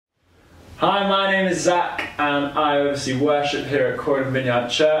Hi, my name is Zach and I oversee worship here at Croydon Vineyard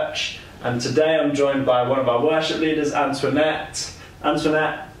Church, and today I'm joined by one of our worship leaders, Antoinette.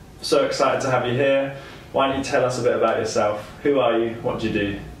 Antoinette, so excited to have you here. Why don't you tell us a bit about yourself? Who are you? What do you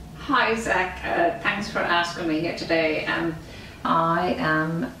do? Hi Zach, thanks for asking me here today. I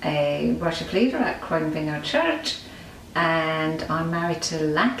am a worship leader at Croydon Vineyard Church, and I'm married to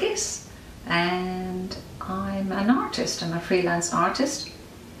Lakis, and I'm an artist. I'm a freelance artist.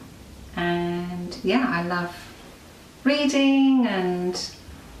 And yeah, I love reading and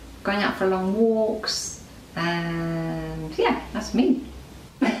going out for long walks, and yeah, that's me.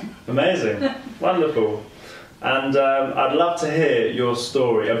 Amazing, wonderful. And I'd love to hear your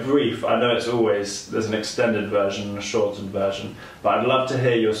story, a brief. I know there's an extended version and a shortened version, but I'd love to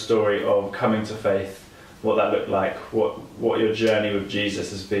hear your story of coming to faith, what that looked like, what your journey with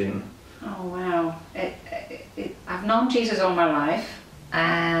Jesus has been. Oh wow, I've known Jesus all my life.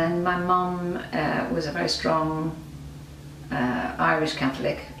 And my mum was a very strong Irish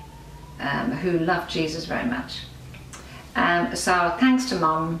Catholic who loved Jesus very much. So thanks to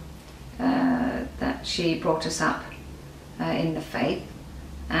Mum that she brought us up in the faith.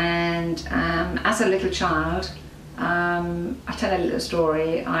 And as a little child, I tell a little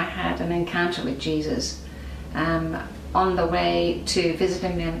story. I had an encounter with Jesus on the way to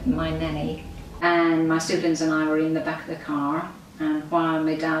visiting my nanny, and my siblings and I were in the back of the car. And while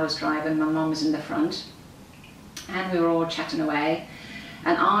my dad was driving, my mum was in the front, and we were all chatting away,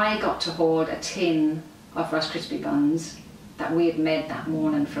 and I got to hold a tin of Rice Krispie buns that we had made that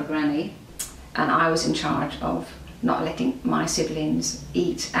morning for Granny, and I was in charge of not letting my siblings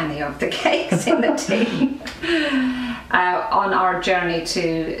eat any of the cakes in the tin on our journey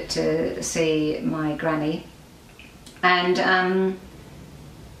to see my Granny. And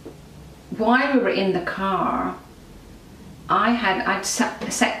while we were in the car, I'd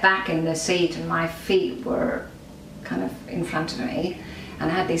sat back in the seat, and my feet were kind of in front of me, and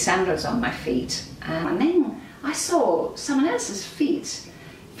I had these sandals on my feet, and then I saw someone else's feet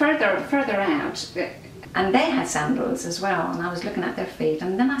further out, and they had sandals as well, and I was looking at their feet,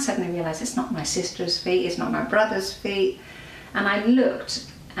 and then I suddenly realised it's not my sister's feet, it's not my brother's feet, and I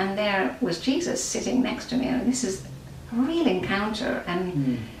looked, and there was Jesus sitting next to me, and this is a real encounter,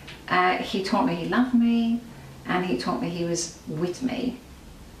 and he taught me he loved me, and he taught me he was with me.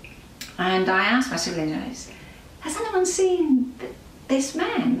 And I asked my siblings, has anyone seen this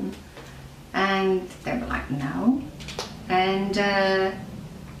man? And they were like, no. And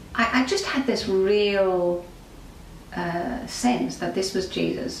I just had this real sense that this was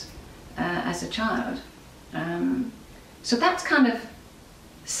Jesus as a child. So that's kind of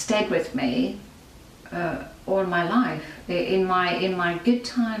stayed with me all my life, in my good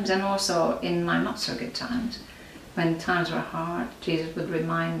times and also in my not so good times. When times were hard, Jesus would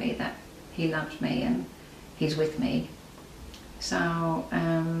remind me that he loves me and he's with me. So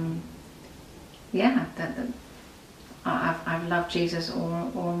yeah, I've loved Jesus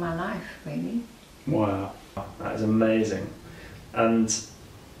all my life, really. Wow, that is amazing. And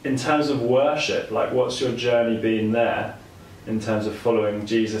in terms of worship, like, what's your journey been there in terms of following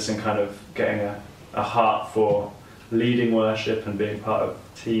Jesus and kind of getting a heart for leading worship and being part of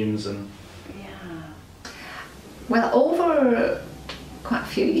teams? And well, over quite a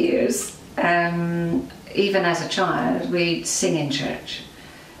few years, even as a child, we'd sing in church.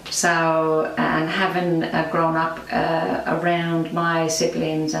 So, and having grown up around my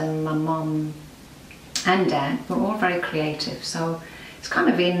siblings and my mum and dad, we're all very creative. So it's kind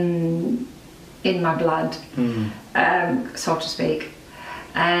of in my blood, so to speak.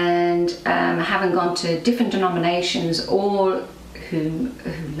 And having gone to different denominations, all who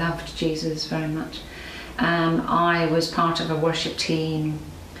loved Jesus very much. I was part of a worship team,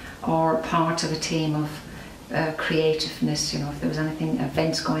 or part of a team of creativeness, if there was anything,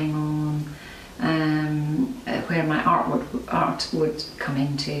 events going on, where my art would come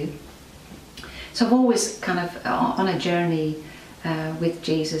into. So I've always kind of on a journey with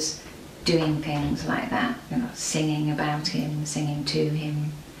Jesus, doing things like that, singing about him, singing to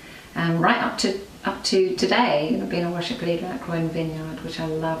him, right up to today, being a worship leader at Croydon Vineyard, which I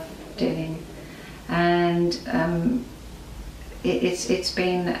love doing. And it's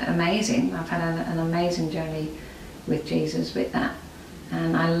been amazing. I've had an amazing journey with Jesus with that,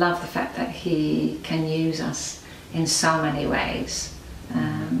 and I love the fact that he can use us in so many ways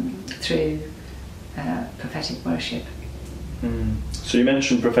through prophetic worship. So you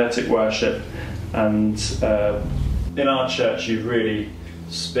mentioned prophetic worship, and in our church you've really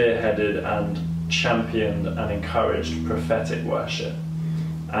spearheaded and championed and encouraged prophetic worship.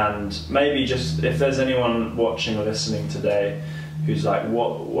 And maybe just, if there's anyone watching or listening today who's like,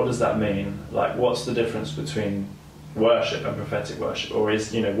 what does that mean? Like, what's the difference between worship and prophetic worship? Or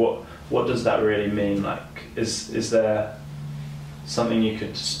is, you know, what does that really mean? Like, is there something you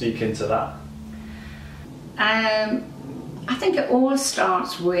could speak into that? I think it all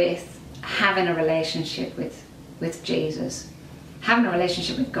starts with having a relationship with Jesus, having a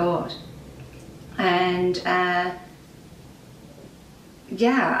relationship with God. And I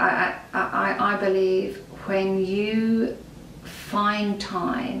believe when you find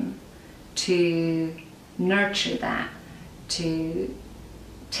time to nurture that, to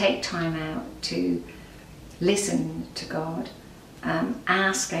take time out to listen to God,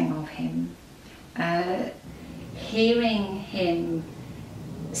 asking of Him, hearing Him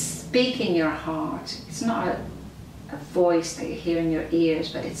speak in your heart. It's not a voice that you hear in your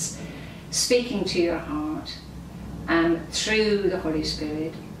ears, but it's speaking to your heart through the Holy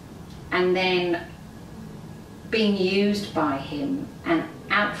Spirit, and then being used by Him, and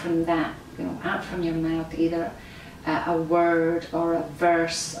out from that, you know, out from your mouth, either a word or a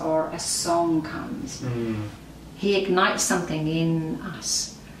verse or a song comes. He ignites something in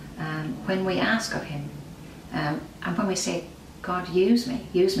us when we ask of Him, and when we say, God, use me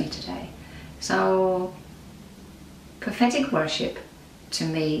today. So prophetic worship to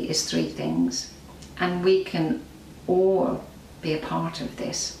me is three things, and we can all be a part of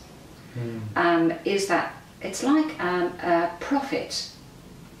this. Is that it's like a prophet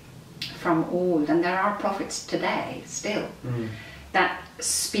from old, and there are prophets today still that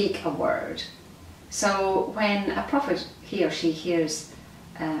speak a word. So when a prophet, he or she hears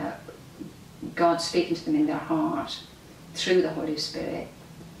God speaking to them in their heart through the Holy Spirit,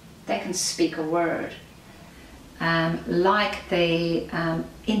 they can speak a word. Like the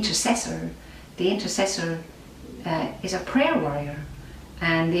intercessor. The intercessor is a prayer warrior,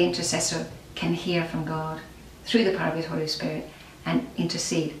 and the intercessor can hear from God through the power of His Holy Spirit and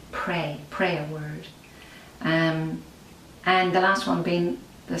intercede, pray a word. And the last one being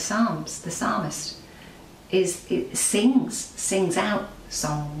the Psalms. The psalmist sings out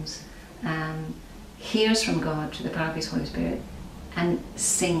songs, hears from God through the power of His Holy Spirit, and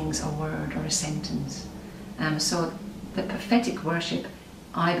sings a word or a sentence. So the prophetic worship,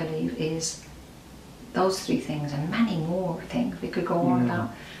 I believe, is those three things and many more things. We could go on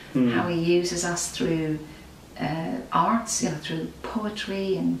about how He uses us through arts, you know, through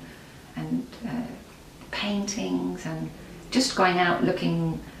poetry and paintings, and just going out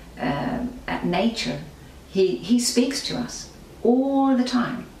looking at nature. He speaks to us all the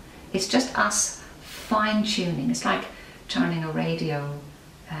time. It's just us fine-tuning. It's like turning a radio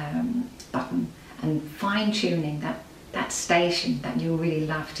button and fine-tuning that station that you really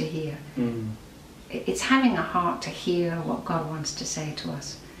love to hear. It's having a heart to hear what God wants to say to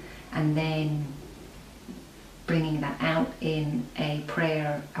us, and then bringing that out in a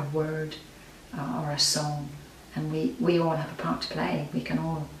prayer, a word, or a song. And we all have a part to play. We can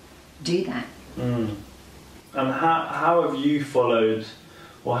all do that. And how have you followed,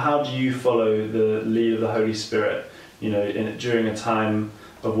 or how do you follow the lead of the Holy Spirit, you know, during a time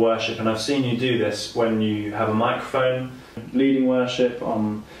of worship? And I've seen you do this when you have a microphone, leading worship,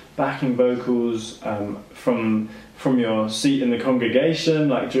 on backing vocals, from your seat in the congregation,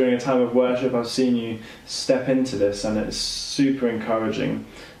 like during a time of worship. I've seen you step into this, and it's super encouraging.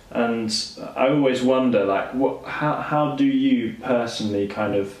 And I always wonder, like, how do you personally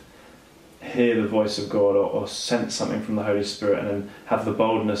kind of hear the voice of God, or sense something from the Holy Spirit, and then have the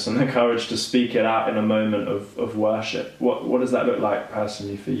boldness and the courage to speak it out in a moment of worship? What does that look like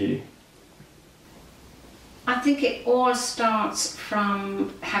personally for you? I think it all starts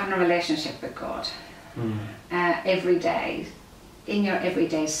from having a relationship with God every day, in your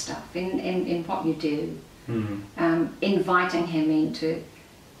everyday stuff, in what you do, inviting Him into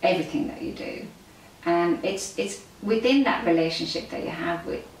everything that you do. And it's within that relationship that you have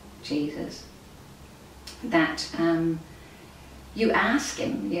with Jesus that you ask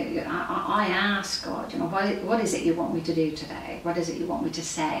Him. I ask God, you know, what is it you want me to do today? What is it you want me to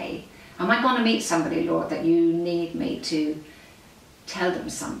say? Am I going to meet somebody, Lord, that you need me to tell them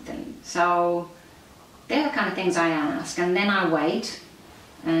something? So they're the kind of things I ask, and then I wait.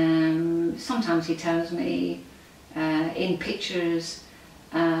 Sometimes He tells me in pictures,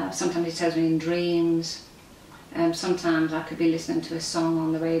 sometimes He tells me in dreams. Sometimes I could be listening to a song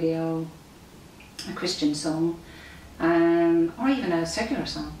on the radio, a Christian song, or even a secular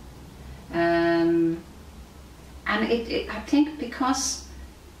song. And I think because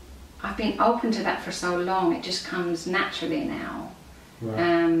I've been open to that for so long, it just comes naturally now.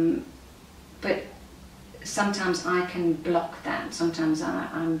 Right. But sometimes I can block that. Sometimes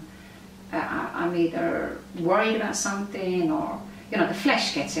I'm either worried about something, or you know, the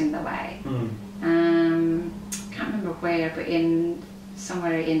flesh gets in the way. Can't remember where, but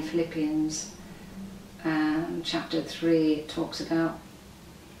somewhere in Philippians chapter 3 it talks about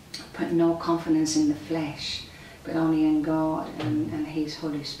putting no confidence in the flesh, but only in God and His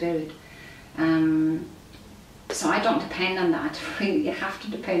Holy Spirit. So I don't depend on that. Really, you have to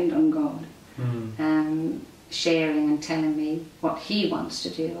depend on God, sharing and telling me what He wants to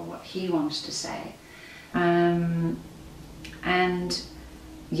do or what He wants to say. And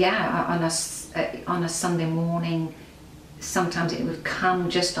yeah, on a Sunday morning, sometimes it would come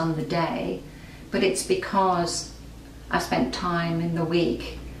just on the day, but it's because I spent time in the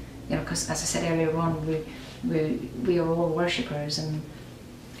week, you know, because as I said earlier on, we are all worshippers, and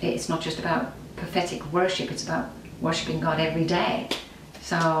it's not just about prophetic worship, it's about worshipping God every day.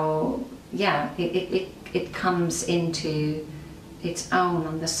 So yeah, it comes into its own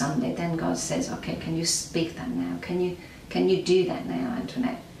on the Sunday. Then God says, okay, can you speak that now? Can you do that now,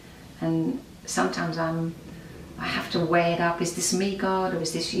 Antoinette? And sometimes I have to weigh it up. Is this me, God, or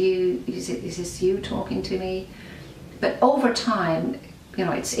is this you? Is this you talking to me? But over time, you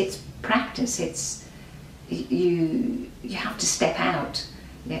know, it's practice. It's you have to step out.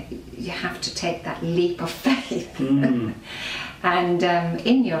 You have to take that leap of faith. And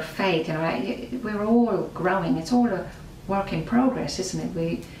in your faith, you know, we're all growing. It's all a work in progress, isn't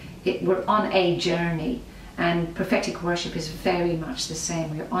it? We're on a journey, and prophetic worship is very much the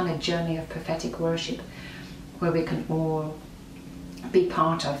same. We're on a journey of prophetic worship where we can all be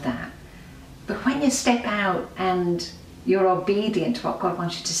part of that. But when you step out and you're obedient to what God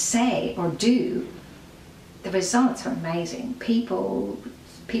wants you to say or do, the results are amazing.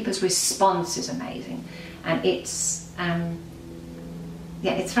 People's response is amazing, and it's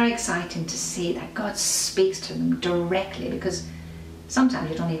very exciting to see that God speaks to them directly, because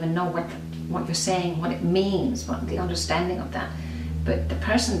sometimes you don't even know what you're saying, what it means, what the understanding of that. But the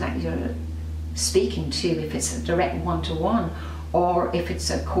person that you're speaking to, if it's a direct one-to-one, or if it's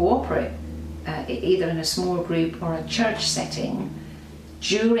a corporate, either in a small group or a church setting,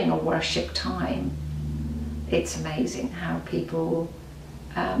 during a worship time, it's amazing how people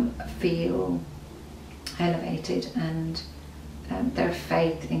feel elevated, and their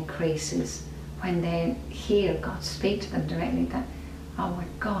faith increases when they hear God speak to them directly. That, oh my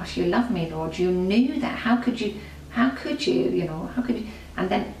gosh, you love me, Lord, you knew that, how could you, you know, how could you? And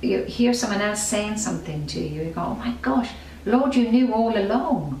then you hear someone else saying something to you, you go, oh my gosh, Lord, you knew all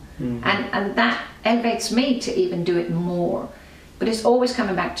along. And that elevates me to even do it more. But it's always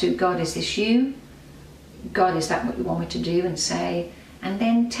coming back to, God, is this you? God, is that what you want me to do and say? And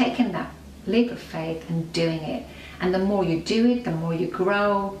then taking that leap of faith and doing it. And the more you do it, the more you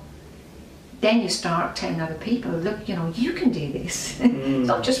grow. Then you start telling other people, look, you know, you can do this. It's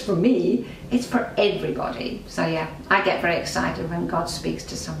not just for me, it's for everybody. So yeah, I get very excited when God speaks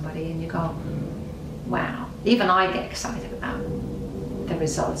to somebody and you go, wow. Even I get excited about the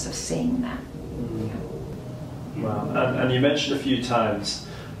results of seeing that. Wow. And you mentioned a few times,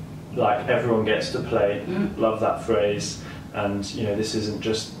 like, everyone gets to play. Love that phrase. And, you know, this isn't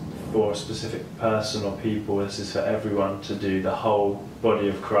just for a specific person or people, this is for everyone to do, the whole body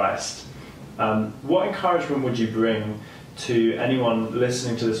of Christ. What encouragement would you bring to anyone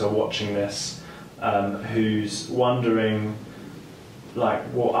listening to this or watching this who's wondering, like,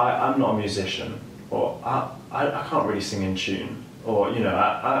 well, I'm not a musician, or I can't really sing in tune, or, you know,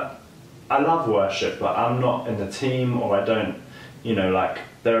 I love worship, but I'm not in the team, or I don't, you know, like,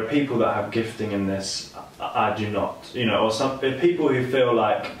 there are people that have gifting in this, I do not, you know, or some people who feel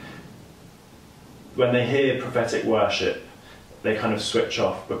like when they hear prophetic worship, they kind of switch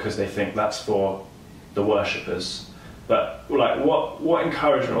off because they think that's for the worshippers. But, like, what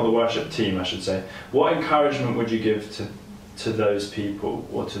encouragement, or the worship team, I should say, what encouragement would you give to those people,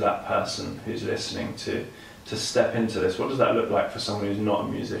 or to that person who's listening, to step into this? What does that look like for someone who's not a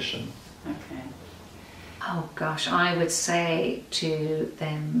musician? Okay. Oh gosh, I would say to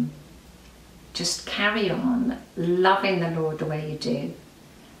them, just carry on loving the Lord the way you do,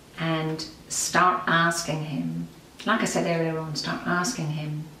 and start asking Him. Like I said earlier on, start asking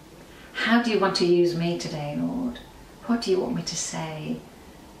Him, how do you want to use me today, Lord? What do you want me to say?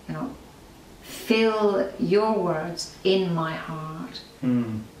 You know, fill your words in my heart.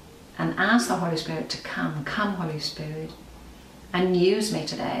 And ask the Holy Spirit to come. Come, Holy Spirit, and use me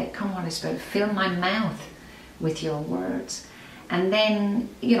today. Come, Holy Spirit, fill my mouth with your words. And then,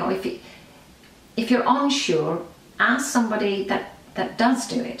 you know, if you're unsure, ask somebody that does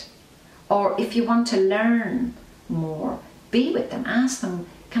do it. Or if you want to learn more, be with them. Ask them,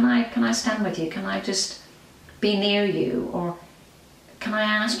 can I stand with you? Can I just be near you? Or can I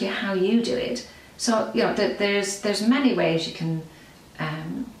ask you how you do it? So, you know, there's many ways you can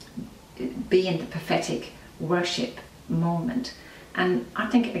be in the prophetic worship moment. And I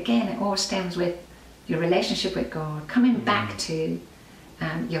think, again, it all stems with your relationship with God, coming back to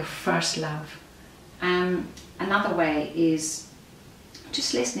your first love. Another way is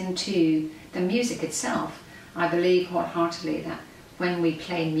just listening to the music itself. I believe wholeheartedly that when we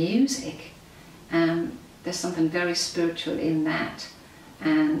play music, there's something very spiritual in that.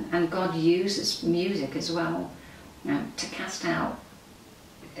 And God uses music as well to cast out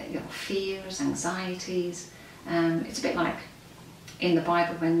fears, anxieties. It's a bit like in the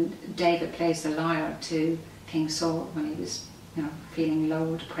Bible when David plays the lyre to King Saul when he was feeling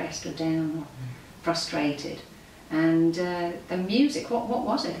low, depressed or down or frustrated. And the music, what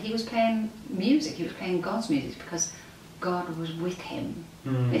was it? He was playing music, he was playing God's music because God was with him.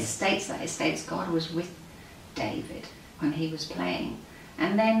 It states God was with David when he was playing.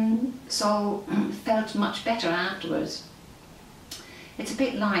 And then Saul felt much better afterwards. It's a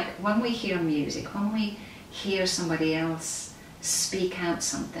bit like when we hear music, when we hear somebody else speak out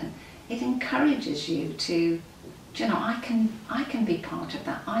something, it encourages you to, I can be part of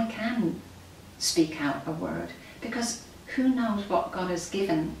that. I can speak out a word, because who knows what God has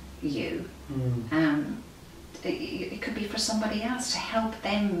given you. It could be for somebody else to help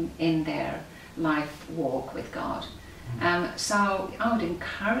them in their life walk with God. So I would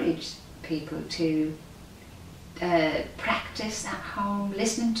encourage people to practice at home,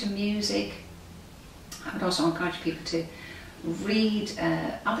 listening to music. I would also encourage people to read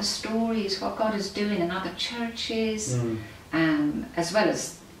other stories, what God is doing in other churches, as well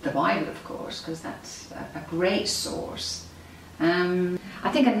as the Bible, of course, because that's a great source.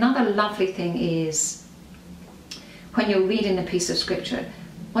 I think another lovely thing is when you're reading a piece of scripture,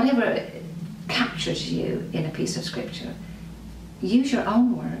 whatever captures you in a piece of scripture, use your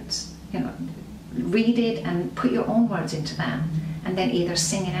own words. Read it and put your own words into that, and then either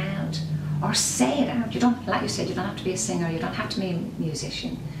sing it out or say it out. You don't, like you said, you don't have to be a singer, you don't have to be a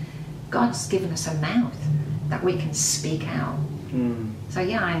musician. God's given us a mouth that we can speak out. So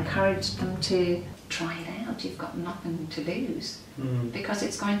yeah, I encourage them to try it out. You've got nothing to lose, because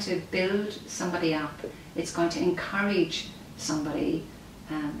it's going to build somebody up. It's going to encourage somebody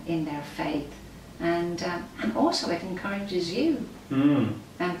in their faith, and also it encourages you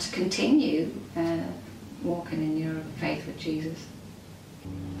to continue walking in your faith with Jesus.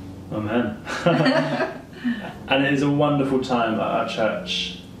 Amen. And it is a wonderful time at our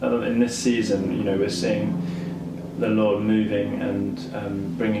church. In this season, we're seeing the Lord moving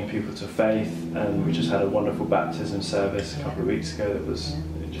and bringing people to faith, and we just had a wonderful baptism service a couple of weeks ago that was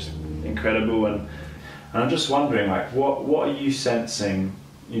just incredible. And I'm just wondering, what are you sensing?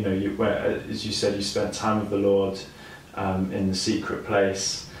 As you said, you spent time with the Lord in the secret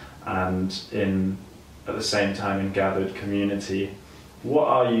place and at the same time in gathered community. What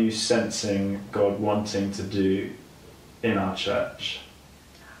are you sensing God wanting to do in our church?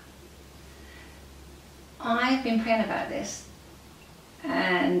 I've been praying about this,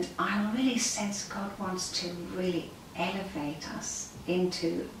 and I really sense God wants to really elevate us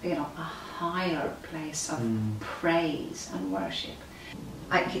into a higher place of praise and worship.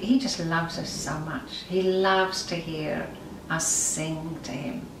 He just loves us so much. He loves to hear us sing to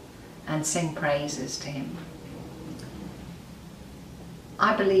him and sing praises to him.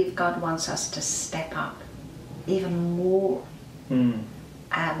 I believe God wants us to step up even more.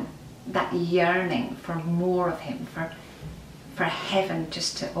 That yearning for more of him, for heaven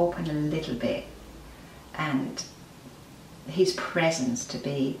just to open a little bit, and his presence to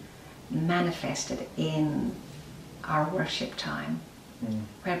be manifested in our worship time,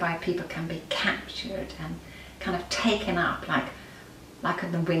 whereby people can be captured and kind of taken up like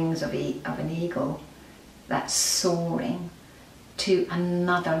on the wings of an eagle that's soaring to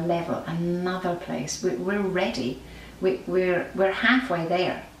another level, another place. We're ready. We're halfway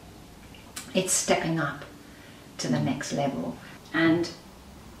there. It's stepping up to the next level, and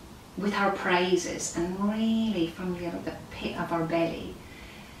with our praises, and really from the pit of our belly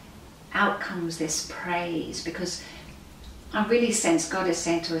out comes this praise, because I really sense God is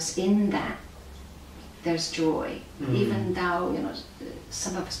saying to us, in that there's joy, even though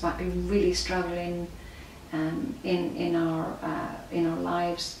some of us might be really struggling in our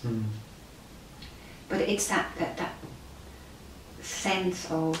lives, but it's that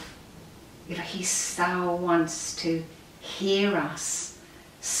sense of he so wants to hear us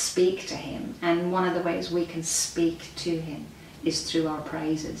speak to him, and one of the ways we can speak to him is through our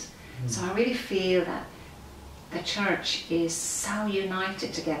praises. So I really feel that the church is so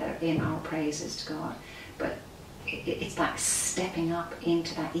united together in our praises to God, but it's like stepping up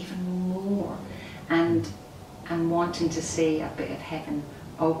into that even more, and wanting to see a bit of heaven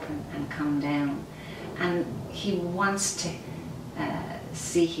open and come down. And he wants to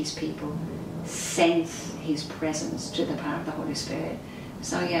see his people sense his presence through the power of the Holy Spirit.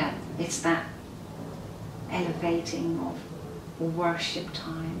 So yeah, it's that elevating of worship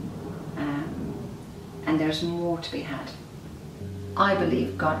time, and there's more to be had. I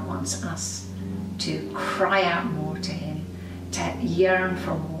believe God wants us to cry out more to him, to yearn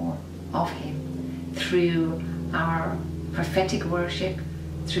for more of him through our prophetic worship,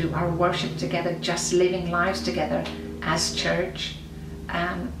 through our worship together, just living lives together as church.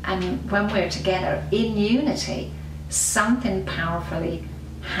 And when we're together in unity, something powerfully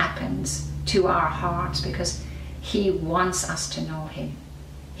happens to our hearts, because he wants us to know him.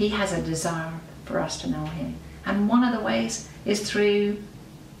 He has a desire for us to know him. And one of the ways is through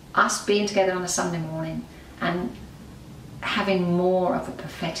us being together on a Sunday morning and having more of a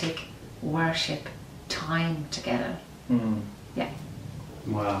prophetic worship time together. Yeah.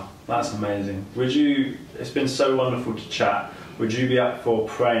 Wow, that's amazing. It's been so wonderful to chat. Would you be up for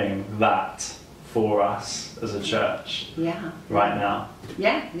praying that for us as a church? Yeah. Right now?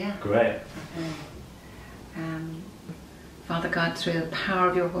 Yeah. Great. Father God, through the power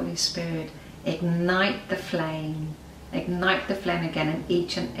of your Holy Spirit, ignite the flame again in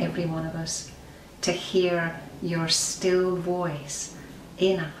each and every one of us, to hear your still voice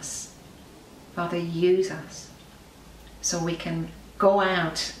in us. Father, use us so we can go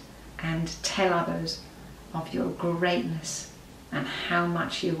out and tell others of your greatness and how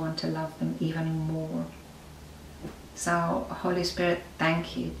much you want to love them even more. So, Holy Spirit,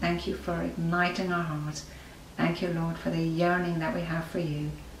 thank you. Thank you for igniting our hearts. Thank you, Lord, for the yearning that we have for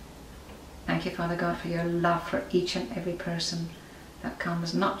you. Thank you, Father God, for your love for each and every person that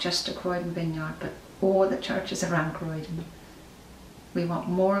comes, not just to Croydon Vineyard, but all the churches around Croydon. We want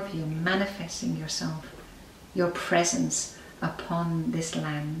more of you manifesting yourself, your presence upon this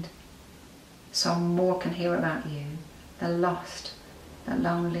land, so more can hear about you, the lost, the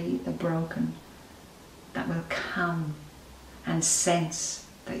lonely, the broken, that will come and sense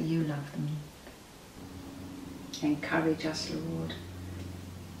that you love them. Encourage us, Lord.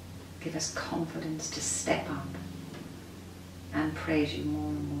 Give us confidence to step up and praise you more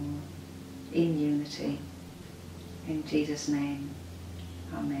and more in unity. In Jesus' name,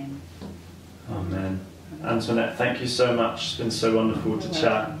 amen. Amen. Antoinette, thank you so much. It's been so wonderful to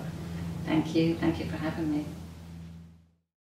chat. Thank you for having me.